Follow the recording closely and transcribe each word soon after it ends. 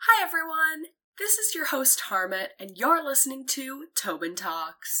Hi everyone! This is your host Harmit, and you're listening to Tobin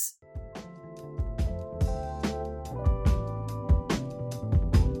Talks.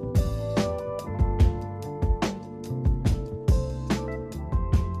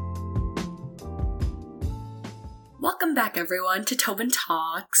 Welcome back everyone to Tobin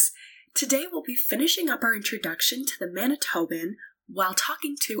Talks. Today we'll be finishing up our introduction to the Manitoban while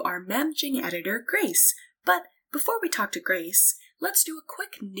talking to our managing editor, Grace. But before we talk to Grace, let's do a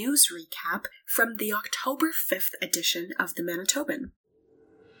quick news recap from the October 5th edition of the Manitoban.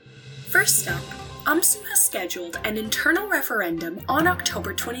 First up, UMSU has scheduled an internal referendum on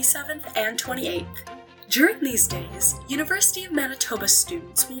October 27th and 28th. During these days, University of Manitoba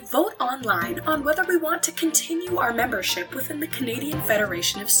students will vote online on whether we want to continue our membership within the Canadian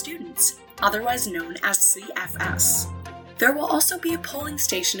Federation of Students, otherwise known as CFS. There will also be a polling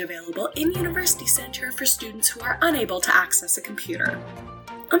station available in University Centre for students who are unable to access a computer.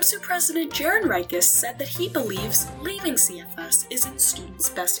 UMSU President Jaron Reikus said that he believes leaving CFS is in students'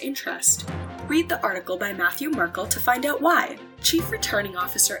 best interest. Read the article by Matthew Merkel to find out why. Chief Returning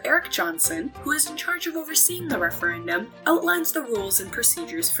Officer Eric Johnson, who is in charge of overseeing the referendum, outlines the rules and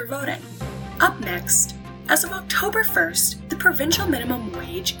procedures for voting. Up next, as of October 1st, the provincial minimum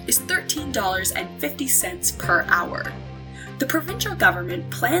wage is $13.50 per hour. The provincial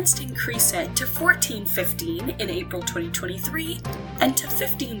government plans to increase it to $14.15 in April 2023 and to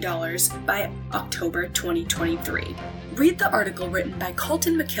 $15 by October 2023. Read the article written by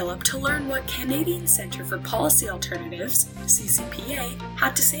Colton McKillop to learn what Canadian Centre for Policy Alternatives, CCPA,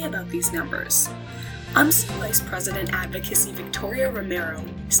 had to say about these numbers. UMSU Vice President Advocacy Victoria Romero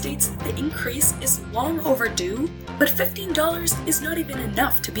states that the increase is long overdue, but $15 is not even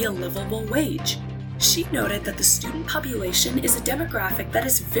enough to be a livable wage. She noted that the student population is a demographic that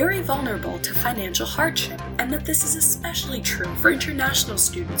is very vulnerable to financial hardship, and that this is especially true for international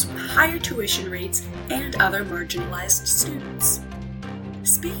students with higher tuition rates and other marginalized students.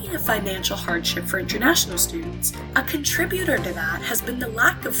 Speaking of financial hardship for international students, a contributor to that has been the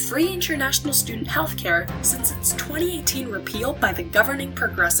lack of free international student healthcare since its 2018 repeal by the governing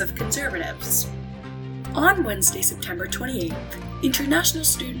Progressive Conservatives. On Wednesday, September 28th, international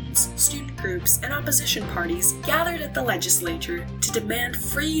students, student groups, and opposition parties gathered at the legislature to demand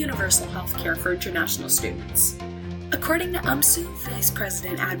free universal health care for international students. According to UMSU Vice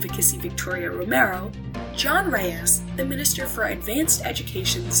President Advocacy Victoria Romero, John Reyes, the Minister for Advanced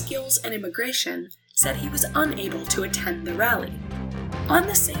Education, Skills, and Immigration, said he was unable to attend the rally. On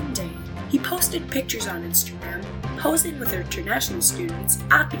the same day, he posted pictures on Instagram posing with international students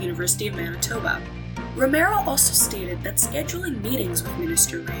at the University of Manitoba. Romero also stated that scheduling meetings with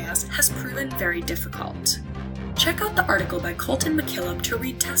Minister Reyes has proven very difficult. Check out the article by Colton McKillop to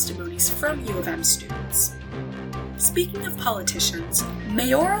read testimonies from U of M students. Speaking of politicians,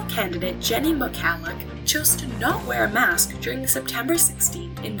 mayoral candidate Jenny McCalloch chose to not wear a mask during the September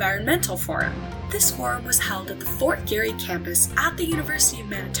 16th Environmental Forum. This forum was held at the Fort Garry campus at the University of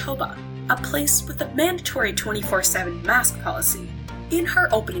Manitoba, a place with a mandatory 24/7 mask policy. In her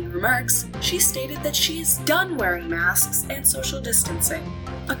opening remarks, she stated that she is done wearing masks and social distancing.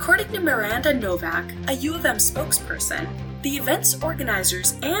 According to Miranda Novak, a U of M spokesperson, the event's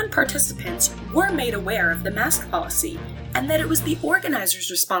organizers and participants were made aware of the mask policy, and that it was the organizers'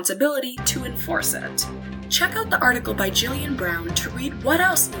 responsibility to enforce it. Check out the article by Jillian Brown to read what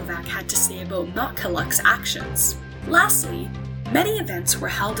else Novak had to say about McCulloch's actions. Lastly, many events were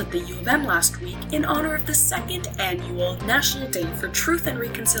held at the U of M last week in honor of the second annual National Day for Truth and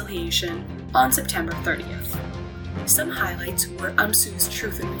Reconciliation on September 30th. Some highlights were UMSU's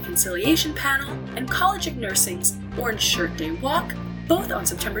Truth and Reconciliation panel and College of Nursing's Orange Shirt Day walk, both on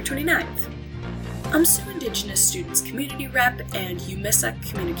September 29th. UMSU Indigenous Students Community Rep and UMISA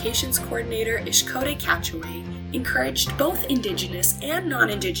Communications Coordinator Ishkode Catchaway encouraged both Indigenous and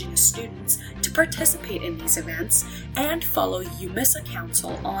non-Indigenous students to participate in these events and follow UMISA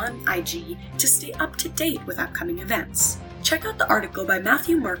Council on IG to stay up to date with upcoming events. Check out the article by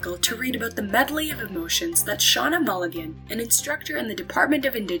Matthew Merkel to read about the medley of emotions that Shauna Mulligan, an instructor in the Department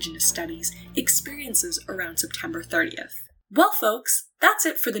of Indigenous Studies, experiences around September 30th. Well folks, that's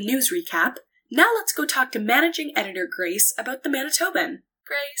it for the news recap. Now let's go talk to Managing Editor Grace about the Manitoban.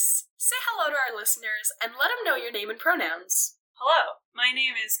 Grace, say hello to our listeners and let them know your name and pronouns. Hello, my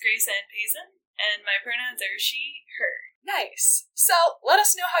name is Grace Ann Payson, and my pronouns are she, her. Nice. So, let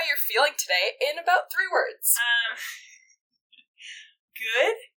us know how you're feeling today in about 3 words.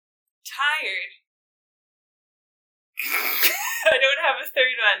 Good, tired. I don't have a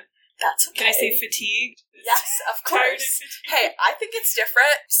third one. That's okay. Can I say fatigued? Yes, of course. Hey, I think it's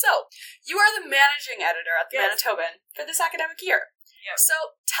different. So, you are the managing editor at the Manitoban for this academic year. Yep.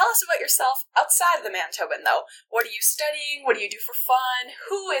 So tell us about yourself outside of the Manitoban, though. What are you studying? What do you do for fun?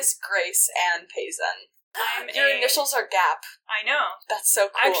 Who is Grace Ann Payson? Your initials are GAP. I know. That's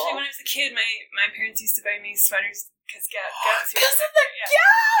so cool. Actually, when I was a kid, my parents used to buy me sweaters because GAP was because of the yeah.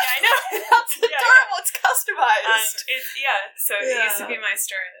 GAP! Yeah, I know. That's adorable. It's customized. So it used to be my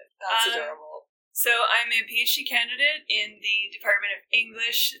store. That's adorable. So I'm a PhD candidate in the Department of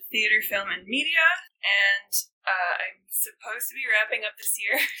English, Theatre, Film, and Media, and I'm supposed to be wrapping up this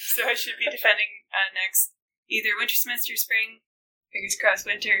year, so I should be defending next either winter semester, spring, fingers crossed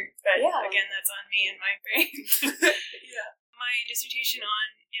winter, but again, that's on me and my brain. My dissertation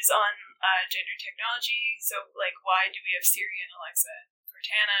is on gender technology, so like why do we have Siri and Alexa and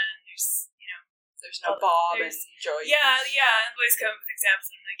Cortana, and there's no Bob and Joy. Yeah, and boys come up with examples,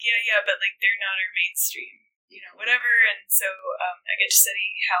 and I'm like, but like they're not our mainstream, whatever. And so I get to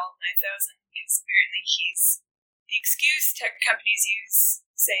study HAL 9000 because apparently he's the excuse tech companies use,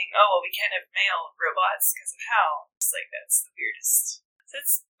 saying, "Oh, well, we can't have male robots because of HAL." It's like that's the weirdest. So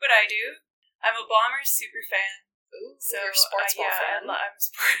that's what I do. I'm a Bombers super fan. Ooh, so you're a sports ball fan. I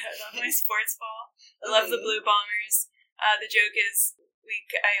love my sports ball. I love the Blue Bombers. The joke is.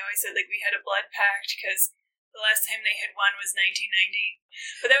 I always said, like, we had a blood pact because the last time they had won was 1990.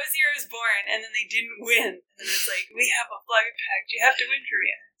 But that was the year I was born, and then they didn't win. And then it's like, we have a blood pact. You have to win for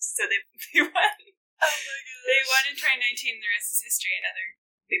me. So they won. Oh my gosh. They won in 2019, and the rest is history. And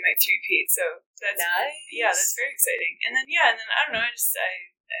they might repeat. So that's nice. Yeah, that's very exciting. And then I don't know. I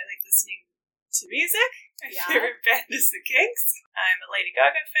like listening to music. My favorite band is The Kinks. I'm a Lady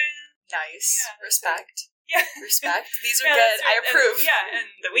Gaga fan. Nice. Respect. Yeah. Respect. These are good. I approve. And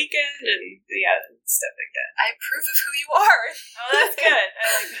The Weeknd and stuff like that. I approve of who you are. Oh, that's good. I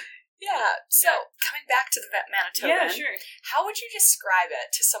like that. Yeah. So, coming back to the Manitoban. Yeah, sure. How would you describe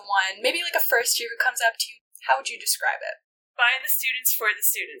it to someone, maybe like a first year who comes up to you? How would you describe it? By the students, for the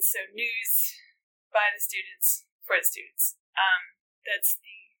students. So, news by the students, for the students.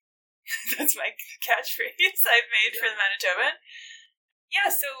 That's my catchphrase I've made for the Manitoban. Yeah,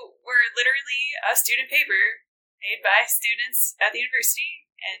 so we're literally a student paper made by students at the university,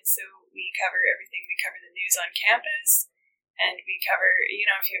 and so we cover everything. We cover the news on campus, and we cover, if you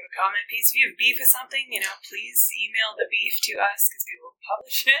have a comment piece, if you have beef with something, please email the beef to us because we will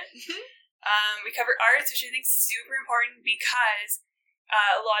publish it. We cover arts, which I think is super important because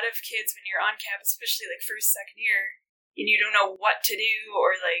a lot of kids, when you're on campus, especially like first, second year, and you don't know what to do,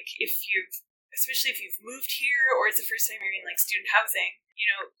 or like especially if you've moved here or it's the first time you're in like student housing,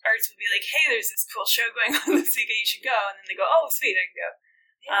 arts will be like, hey, there's this cool show going on this weekend, you should go. And then they go, oh, sweet, I can go.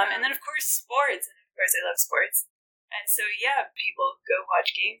 Yeah. And then, of course, sports. And, of course, I love sports. And so, people go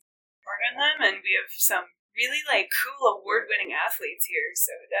watch games, work on them, and we have some really, like, cool award-winning athletes here.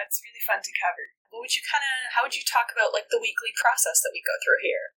 So that's really fun to cover. How would you talk about, like, the weekly process that we go through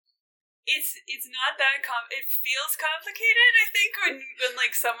here? It's not that it feels complicated, I think, when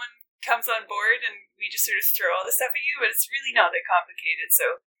like, someone comes on board and we just sort of throw all this stuff at you, but it's really not that complicated.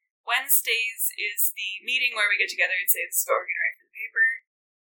 So Wednesdays is the meeting where we get together and say, this is what we're going to write for the paper.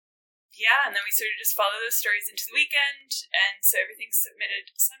 Yeah, and then we sort of just follow those stories into the weekend, and so everything's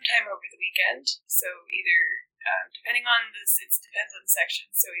submitted sometime over the weekend. So either, depending on this, it depends on the section,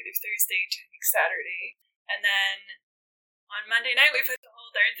 so either Thursday to Saturday, and then on Monday night, we put the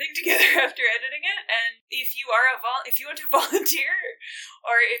whole darn thing together after editing it. And if you want to volunteer,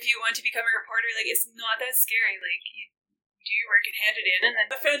 or if you want to become a reporter, like, it's not that scary. Like, you do your work and hand it in, and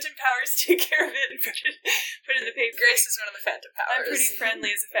then the Phantom Powers take care of it and put it in the paper. Grace is one of the Phantom Powers. I'm pretty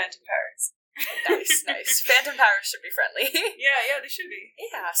friendly as a Phantom Powers. Nice. Phantom Powers should be friendly. Yeah, they should be.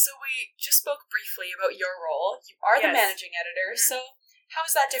 Yeah, so we just spoke briefly about your role. You are the managing editor, so how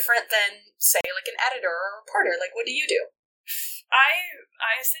is that different than, say, like an editor or a reporter? Like, what do you do?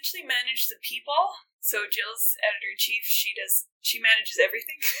 I essentially manage the people. So Jill's editor-in-chief, she manages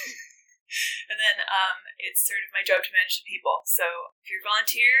everything. And then it's sort of my job to manage the people. So if you're a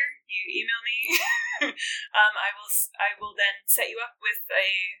volunteer, you email me. I will then set you up with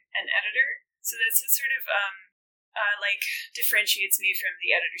an editor. So that's what sort of differentiates me from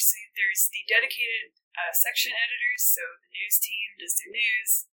the editors. So there's the dedicated section editors. So the news team does their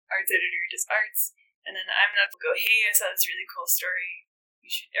news, arts editor does arts. And then I'm not going to go, hey, I saw this really cool story. You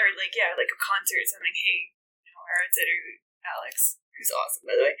should, or like a concert or something. Hey, our arts editor, Alex, who's awesome,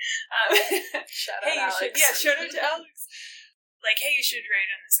 by the way. Shout out Alex. Shout out to Alex. Like, hey, you should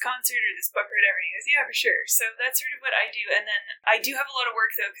write on this concert or this book or whatever. And he goes, yeah, for sure. So that's sort of what I do. And then I do have a lot of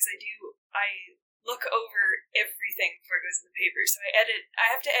work, though, because I look over everything before it goes in the paper. So I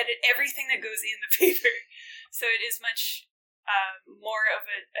have to edit everything that goes in the paper. So it is much more of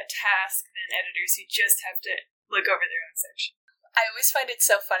a task than editors who just have to look over their own section. I always find it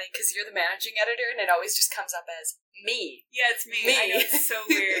so funny because you're the managing editor and it always just comes up as me. Yeah, it's me. I know, it's so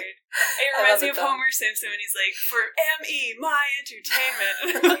weird. It reminds me of Homer Simpson when he's like, for M.E., my entertainment. And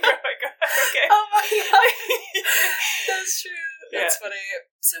I'm like, oh my god, okay. Oh my god. That's true. That's funny.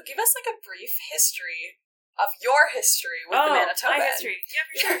 So give us like a brief history of your history with the Manitoban. My history. Yeah,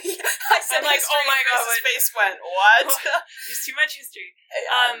 for sure. I said I'm like, oh my god, his face went, what? There's too much history.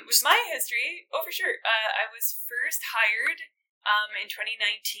 With my history, for sure. I was first hired in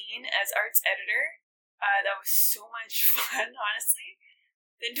 2019 as arts editor. That was so much fun, honestly.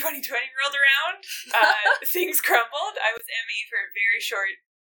 Then 2020 rolled around. Things crumbled. I was ME for a very short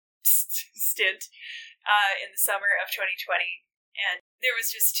stint in the summer of 2020. And there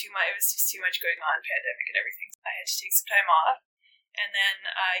was just too much. It was just too much going on, pandemic and everything. I had to take some time off. And then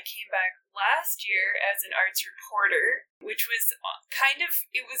I came back last year as an arts reporter, which was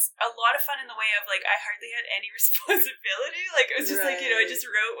it was a lot of fun in the way of, like, I hardly had any responsibility. Like, it was just like, I just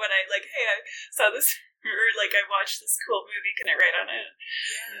wrote what I, like, hey, I saw this, or, like, I watched this cool movie, can I write on it?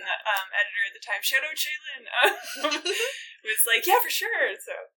 Yeah. And the editor at the time, shout out Shaylin, was like, yeah, for sure.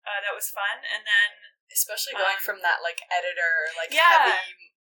 So that was fun. And then, especially going from that, like, editor, like,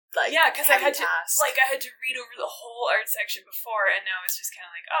 heavy... Like, because I had to read over the whole art section before, and now it's just kind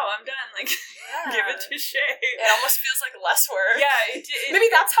of like, oh, I'm done. Like, give it to Shay. It almost feels like less work. Yeah,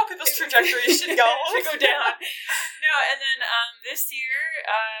 maybe that's how people's trajectories should go. Should go down. No, and then this year,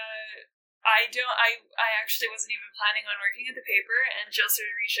 I actually wasn't even planning on working at the paper, and Jill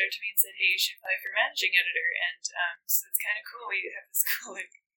sort of reached out to me and said, hey, you should apply for managing editor, and so it's kind of cool. We have this cool,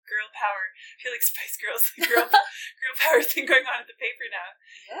 like, girl power, I feel like Spice Girls, girl power thing going on at the paper now.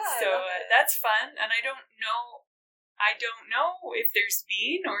 Yeah. So that's fun, and I don't know if there's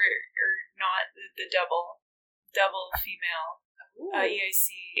been or not the double female EIC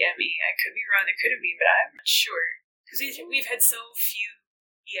ME. I could be wrong. There could have been, but I'm not sure because we've had so few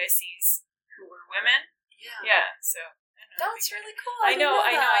EICs who were women. Yeah. Yeah. So. That's really cool. I know.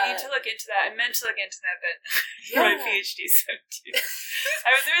 I need to look into that. I meant to look into that, but my PhD, so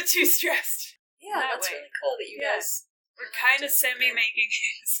I was a bit too stressed. Yeah, that's really cool that you guys... We're kind of semi-making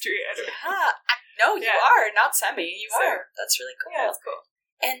history out of it. No, you are. Not semi. You are. That's really cool. Yeah, that's cool.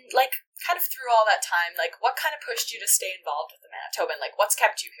 And, like, kind of through all that time, like, what kind of pushed you to stay involved with the Manitoban? Like, what's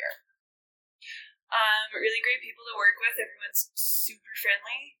kept you here? Really great people to work with. Everyone's super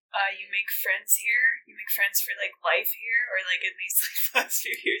friendly. You make friends here. You make friends for, like, life here, or, like, at least, like, the last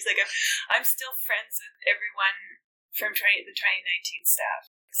few years. Like, I'm still friends with everyone from the 2019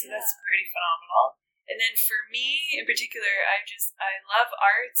 staff. So that's pretty phenomenal. And then for me, in particular, I love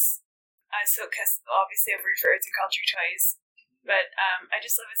arts. Because obviously I've worked for arts and culture twice. But I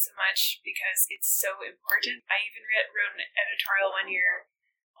just love it so much because it's so important. I even wrote an editorial one year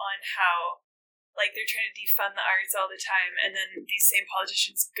on how, like, they're trying to defund the arts all the time, and then these same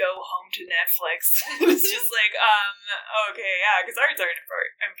politicians go home to Netflix. It's just like, okay, yeah, because arts aren't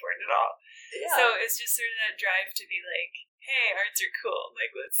important at all. Yeah. So it's just sort of that drive to be like, hey, arts are cool.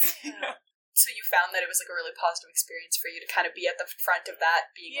 Like, let's, So you found that it was, like, a really positive experience for you to kind of be at the front of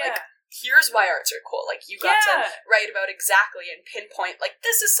that, being like, here's why arts are cool. Like, you got to write about exactly and pinpoint, like,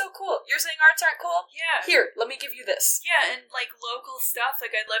 this is so cool. You're saying arts aren't cool? Yeah. Here, let me give you this. Yeah, and, like, local stuff.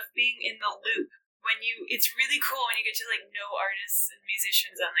 Like, I love being in the loop. It's really cool when you get to, like, know artists and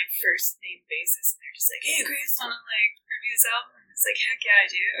musicians on, like, first name basis, and they're just like, hey, Grace, wanna, like, review this album? And it's like, heck yeah, I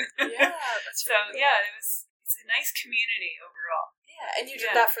do. Yeah, that's really cool. It's a nice community overall. Yeah, and you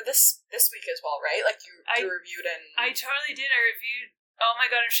did that for this week as well, right? Like, you reviewed and... I totally did. I reviewed, oh my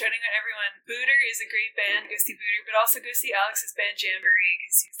god, I'm shouting at everyone. Booter is a great band, go see Booter, but also go see Alex's band Jamboree,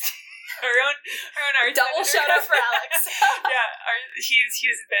 because he's... Our own arts double shout out for Alex. Yeah, he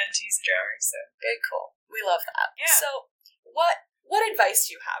was a band, he's a drummer, so. Very cool. We love that. Yeah. So, what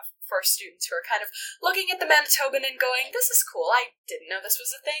advice do you have for students who are kind of looking at the Manitoban and going, this is cool, I didn't know this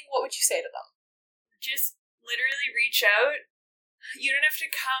was a thing? What would you say to them? Just literally reach out. You don't have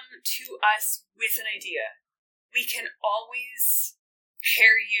to come to us with an idea. We can always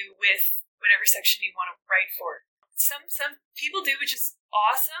pair you with whatever section you want to write for. Some people do, which is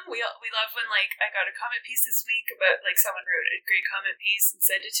awesome. We love when, like, I got a comment piece this week about, like, someone wrote a great comment piece and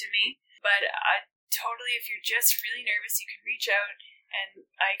sent it to me. But totally, if you're just really nervous, you can reach out and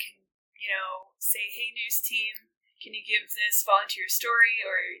I can, say, hey, news team, can you give this volunteer story?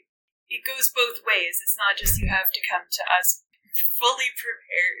 Or it goes both ways. It's not just you have to come to us fully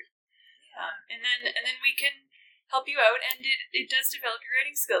prepared. And then we can help you out, and it does develop your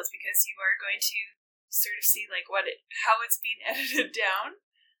writing skills because you are going to sort of see, like, how it's being edited down.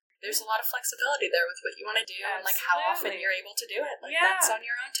 There's a lot of flexibility there with what you want to do. Absolutely. And, like, how often you're able to do it. Like, that's on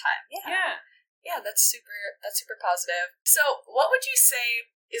your own time. Yeah. Yeah, that's super positive. So, what would you say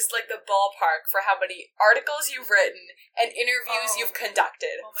is like the ballpark for how many articles you've written and interviews you've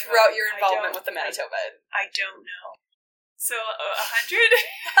conducted throughout your involvement with the Manitoban? I don't know. So 100?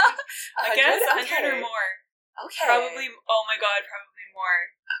 I guess 100 or more. Okay. Probably, oh my god, probably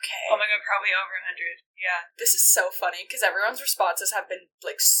more. Okay. Oh my god, probably over 100. Yeah. This is so funny because everyone's responses have been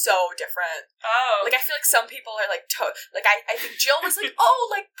like so different. Oh. Like I feel like some people are like I think Jill was like, oh,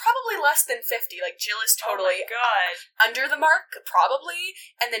 like probably less than 50. Like Jill is totally under the mark, probably.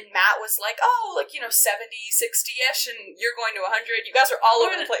 And then Matt was like, oh, like 70, 60-ish, and you're going to 100. You guys are all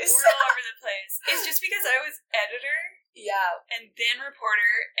over the place. We're all over the place. It's just because I was editor. Yeah. And then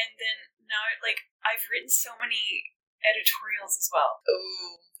reporter, and then now like I've written so many editorials as well.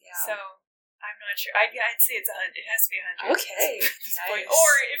 Ooh, yeah. So I'm not sure. I'd say it's 100. It has to be 100. Okay, nice.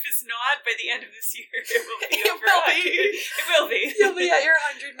 Or if it's not, by the end of this year, it will be over 100. It will be. You'll be at your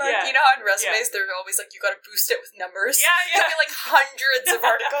 100 mark. Yeah. You know how in resumes they're always like, you got to boost it with numbers. Yeah. You'll be like hundreds of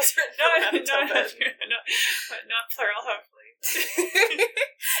articles written. Not plural, hopefully.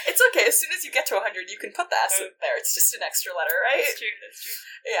 It's okay. As soon as you get to 100, you can put the S in there. It's just an extra letter, right? That's true.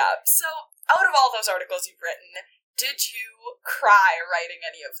 Yeah. So, out of all those articles you've written, did you cry writing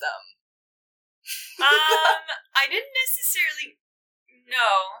any of them? I didn't necessarily.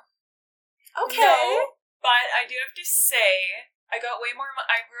 No. Okay. No, but I do have to say, I got way more.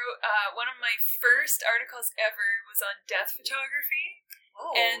 I wrote one of my first articles ever was on death photography.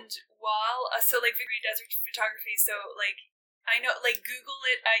 Oh. And while like Victory Desert photography, so like I know, like Google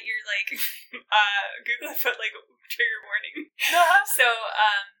it at your like Google it, but like trigger warning. So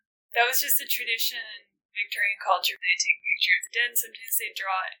that was just a tradition in Victorian culture. They take pictures of the dead, and sometimes they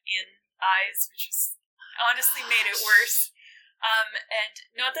draw in eyes, which is honestly made it worse. And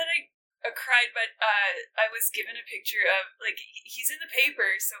not that I cried, but I was given a picture of like he's in the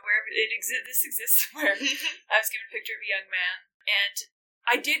paper, so wherever this exists somewhere. I was given a picture of a young man, and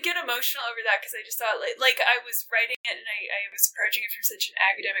I did get emotional over that because I just thought like I was writing it and I was approaching it from such an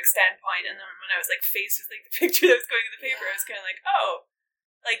academic standpoint, and then when I was like faced with like the picture that was going in the paper, I was kind of like, oh,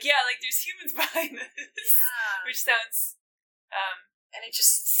 like yeah, like there's humans behind this, which sounds and it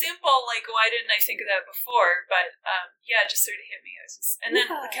just simple. Like why didn't I think of that before? But yeah, it just sort of hit me. I was just, and then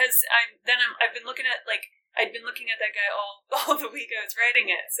because I've been looking at like I'd been looking at that guy all the week I was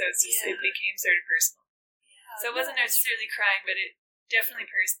writing it, so it's just it became sort of personal. Yeah, so it wasn't necessarily crying, but it definitely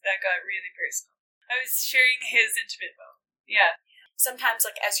that got really personal. I was sharing his intimate moment. Yeah. Sometimes,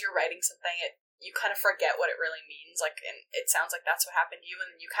 like, as you're writing something, you kind of forget what it really means. Like, and it sounds like that's what happened to you,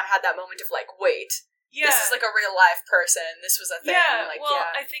 and you kind of had that moment of, like, wait, this is, like, a real-life person. This was a thing. Yeah, like, well,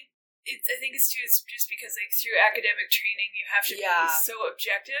 I think it's just because, like, through academic training, you have to be so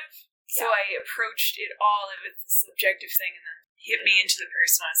objective. Yeah. So I approached it all with this objective thing, and then hit me into the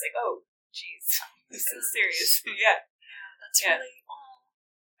person. I was like, oh, jeez, this is serious. Yeah. That's really...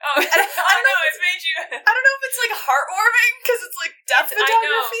 Oh, I don't know. It's made you. I don't know if it's like heartwarming because it's like death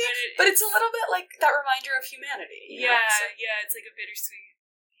photography, but it's a little bit like that reminder of humanity. Yeah, yeah. It's like a bittersweet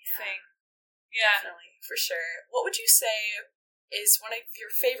thing. Yeah, definitely, for sure. What would you say is one of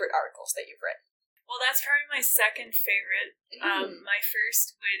your favorite articles that you've written? Well, that's probably my second favorite. My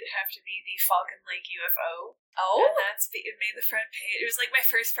first would have to be the Falcon Lake UFO. Oh, and it made the front page. It was like my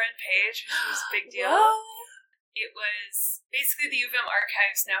first front page, which was a big deal. Whoa. It was basically the U of M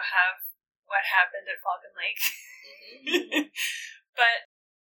archives now have what happened at Falcon Lake. But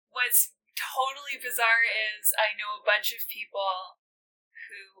what's totally bizarre is I know a bunch of people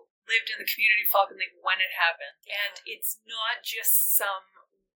who lived in the community of Falcon Lake when it happened. And it's not some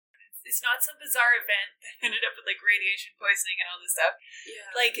bizarre event that ended up with like radiation poisoning and all this stuff.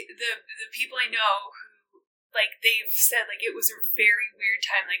 Yeah. Like the people I know who like they've said like it was a very weird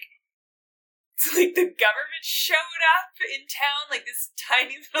time, like the government showed up in town, like this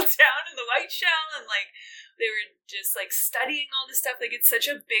tiny little town in the White Shell, and like they were just like studying all this stuff. Like it's such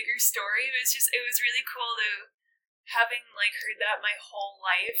a bigger story. It was really cool to having like heard that my whole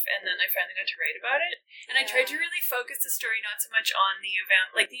life, and then I finally got to write about it. And I tried to really focus the story not so much on the U of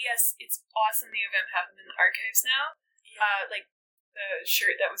M. Like yes, it's awesome the U of M have them in the archives now, like the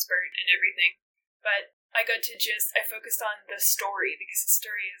shirt that was burned and everything, but I focused on the story because the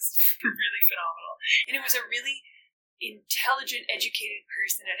story is really phenomenal. And it was a really intelligent, educated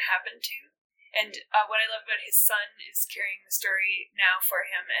person it happened to. And what I love about his son is carrying the story now for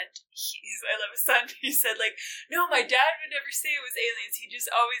him. And I love his son. He said, like, no, my dad would never say it was aliens. He'd just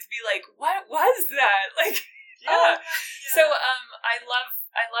always be like, what was that? Like, yeah. So I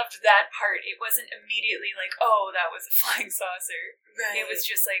loved that part. It wasn't immediately like, oh, that was a flying saucer. Right. It was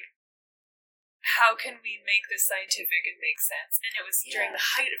just like, how can we make this scientific and make sense? And it was during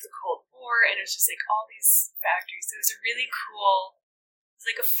the height of the Cold War. before, and it was just like all these factories. So it was a really cool, it was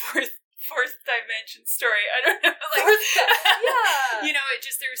like a fourth dimension story. I don't know, like yeah. you know, it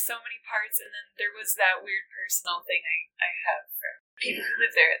just, there were so many parts, and then there was that weird personal thing I have from people who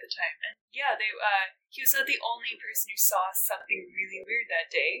lived there at the time, and yeah, he was not the only person who saw something really weird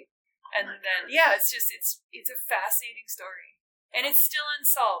that day, and then yeah, it's a fascinating story, and it's still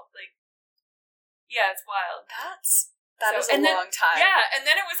unsolved. Like, yeah, it's wild. That is a long time. Yeah, and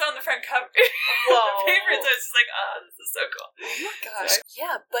then it was on the front cover of the paper, so I was just like, oh, this is so cool. Oh my gosh. So,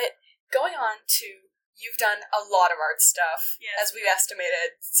 yeah, but going on to, you've done a lot of art stuff, as we've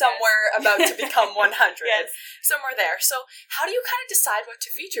estimated, somewhere about to become 100. Yes. Somewhere there. So how do you kind of decide what to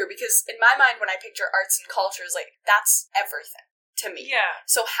feature? Because in my mind, when I picture arts and cultures, like, that's everything to me. Yeah.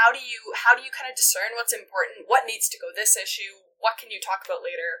 So how do you kind of discern what's important, what needs to go this issue, what can you talk about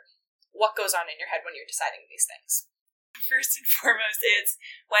later, what goes on in your head when you're deciding these things? First and foremost, it's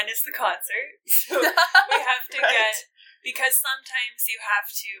when is the concert? So we have to get, because sometimes you have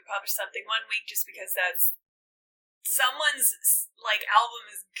to publish something 1 week just because that's someone's like album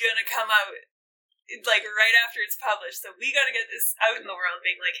is gonna come out like right after it's published. So we gotta get this out in the world,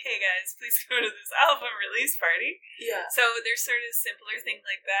 being like, hey guys, please go to this album release party. Yeah. So there's sort of simpler things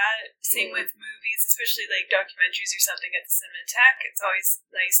like that. Same with movies, especially like documentaries or something at the Cinematheque. It's always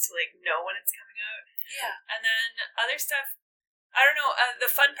nice to like know when it's coming out. Yeah. And then other stuff, I don't know, the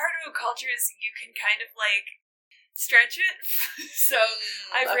fun part about culture is you can kind of like stretch it. So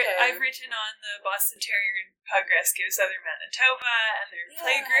I've written on the Boston Terrier and Pug Rescue of Southern Manitoba and their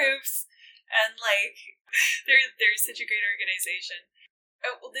play groups, and like they're such a great organization.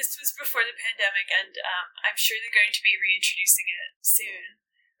 Oh, well, this was before the pandemic, and I'm sure they're going to be reintroducing it soon.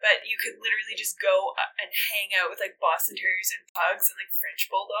 But you could literally just go and hang out with like Boston Terriers and pugs and like French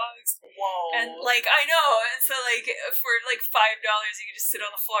bulldogs. Whoa! And like, I know, and so like for like $5, you could just sit on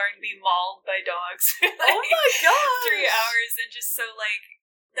the floor and be mauled by dogs. For, like, oh my god! 3 hours, and just so like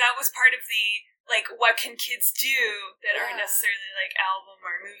that was part of the like what can kids do that aren't necessarily like album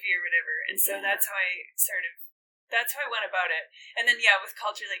or movie or whatever. And so that's how I went about it. And then, with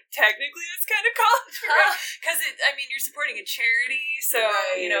culture, like, technically it's kind of culture, right? Because, you're supporting a charity, so,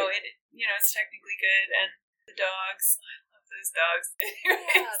 it's technically good. And the dogs, I love those dogs.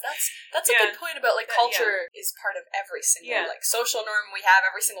 Yeah, that's a good point about, like, culture is part of every single, like, social norm we have.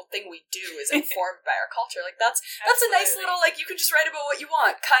 Every single thing we do is informed by our culture. Like, that's a nice little, like, you can just write about what you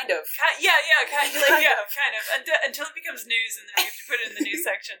want, kind of. Kind of. Until it becomes news, and then we have to put it in the news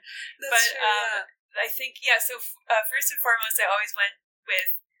section. That's true, I think, so first and foremost, I always went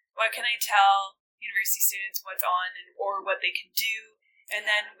with what can I tell university students what's on or what they can do. And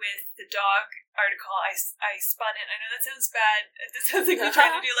then with the dog article, I spun it. I know that sounds bad. It sounds like we're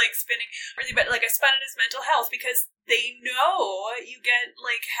trying to do like spinning really, but like I spun it as mental health because they know you get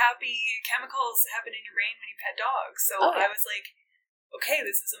like happy chemicals happen in your brain when you pet dogs. So I was like, okay,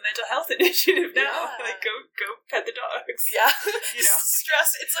 this is a mental health initiative now. Like, go pet the dogs. Yeah.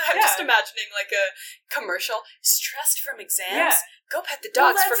 Stressed. It's like, I'm just imagining like a commercial. Stressed from exams? Go pet the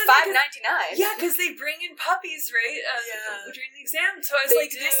dogs for $5.99. Yeah, because they bring in puppies, right? During the exam. So I was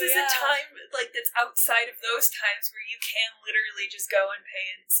this is a time like that's outside of those times where you can literally just go and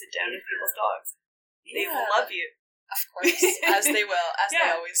pay and sit down with people's dogs. They will love you. Of course, as they will, as they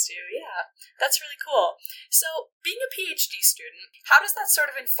always do. Yeah, that's really cool. So, being a PhD student, how does that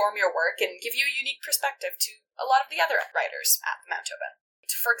sort of inform your work and give you a unique perspective to a lot of the other writers at the Manitoban?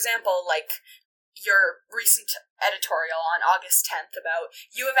 For example, like your recent editorial on August 10th about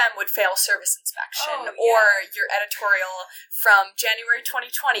U of M would fail service inspection, or your editorial from January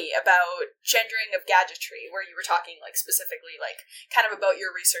 2020 about gendering of gadgetry, where you were talking like specifically like kind of about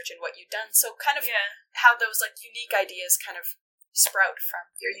your research and what you've done. So kind of how those like unique ideas kind of sprout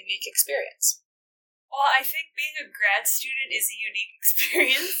from your unique experience. Well, I think being a grad student is a unique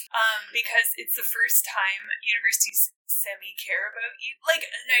experience because it's the first time universities semi-care about you. Like,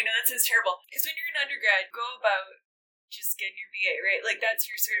 I know that sounds terrible, because when you're an undergrad, go about just getting your BA, right? Like, that's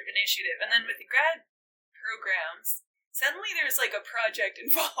your sort of initiative. And then with the grad programs, suddenly there's like a project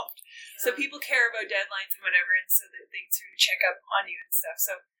involved. So people care about deadlines and whatever, and so that they sort of check up on you and stuff.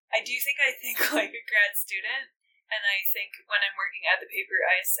 So I think like a grad student, and I think when I'm working at the paper,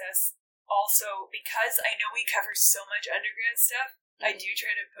 I assess also, because I know we cover so much undergrad stuff, I do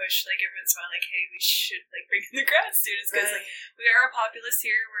try to push, like, everyone's mind, like, hey, we should, like, bring in the grad students, because, like, we are a populace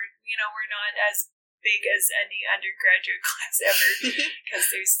here. We're not as big as any undergraduate class ever,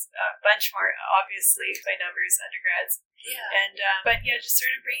 because there's a bunch more, obviously, by numbers, undergrads. Yeah. And, but, just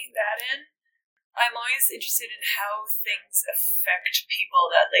sort of bringing that in. I'm always interested in how things affect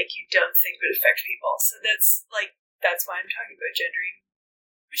people that, like, you don't think would affect people. So that's why I'm talking about gendering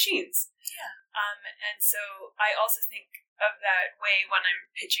machines. Yeah. And so I also think of that way when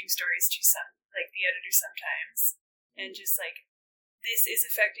I'm pitching stories to some, like the editor sometimes, and just like, this is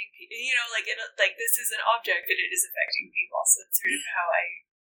affecting people, like this is an object, but it is affecting people. So it's sort of how I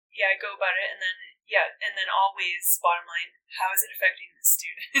go about it, and then always bottom line, how is it affecting the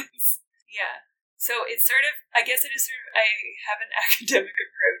students? Yeah. So it's sort of, I guess it is sort of, I have an academic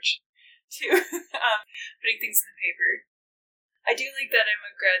approach to putting things in the paper. I do like that I'm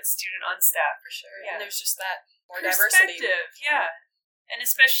a grad student on staff. For sure. Yeah. And there's just that more diversity. Yeah. And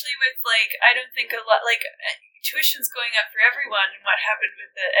especially with, like, I don't think a lot, like, tuition's going up for everyone, and what happened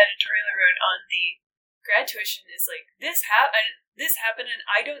with the editorial I wrote on the grad tuition is, like, this happened, and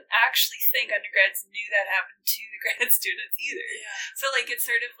I don't actually think undergrads knew that happened to the grad students either. Yeah. So, like, it's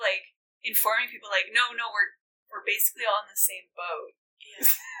sort of, like, informing people, like, no, we're basically all in the same boat. Yeah.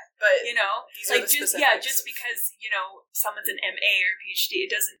 But, these like, just because, someone's an MA or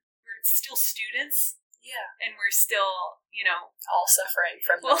PhD, we're still students. Yeah. And we're still, all suffering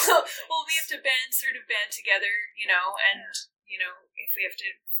from well, we have to band together, and, if we have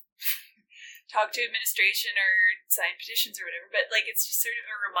to talk to administration or sign petitions or whatever, but, like, it's just sort of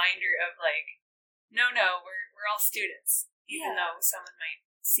a reminder of, like, no, we're all students, even though someone might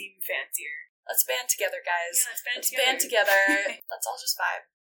seem fancier. Let's band together, guys. Yeah, let's band together. Let's all just vibe.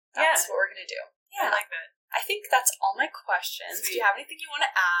 That's what we're going to do. Yeah. I like that. I think that's all my questions. Sweet. Do you have anything you want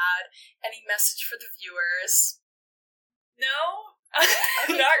to add? Any message for the viewers? No,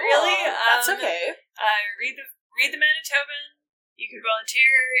 Okay, not cool. really. That's okay. Read the Manitoban. You can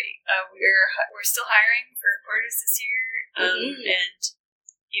volunteer. We're still hiring for reporters this year. And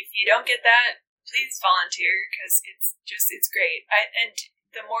if you don't get that, please volunteer, because it's great. And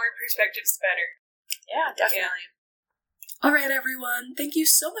the more perspectives, the better. Yeah, definitely. Yeah. All right, everyone. Thank you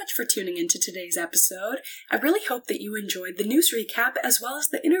so much for tuning into today's episode. I really hope that you enjoyed the news recap as well as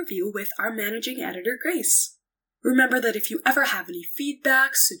the interview with our managing editor, Grace. Remember that if you ever have any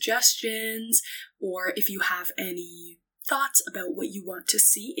feedback, suggestions, or if you have any thoughts about what you want to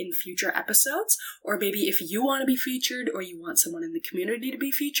see in future episodes, or maybe if you want to be featured or you want someone in the community to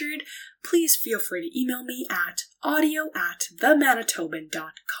be featured, please feel free to email me at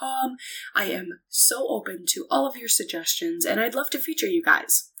audio@themanitoban.com. I am so open to all of your suggestions, and I'd love to feature you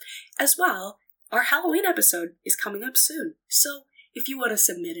guys. As well, our Halloween episode is coming up soon, so if you want to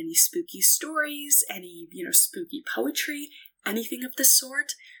submit any spooky stories, any, spooky poetry, anything of the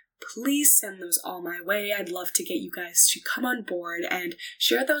sort, please send those all my way. I'd love to get you guys to come on board and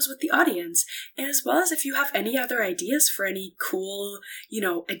share those with the audience, as well as if you have any other ideas for any cool,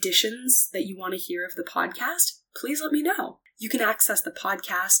 additions that you want to hear of the podcast, please let me know. You can access the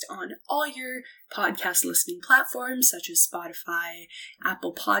podcast on all your podcast listening platforms, such as Spotify,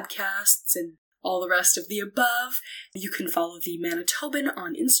 Apple Podcasts, and all the rest of the above. You can follow the Manitoban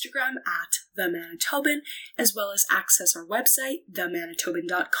on Instagram at The Manitoban, as well as access our website,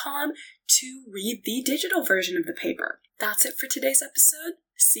 themanitoban.com, to read the digital version of the paper. That's it for today's episode.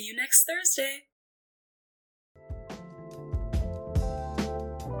 See you next Thursday.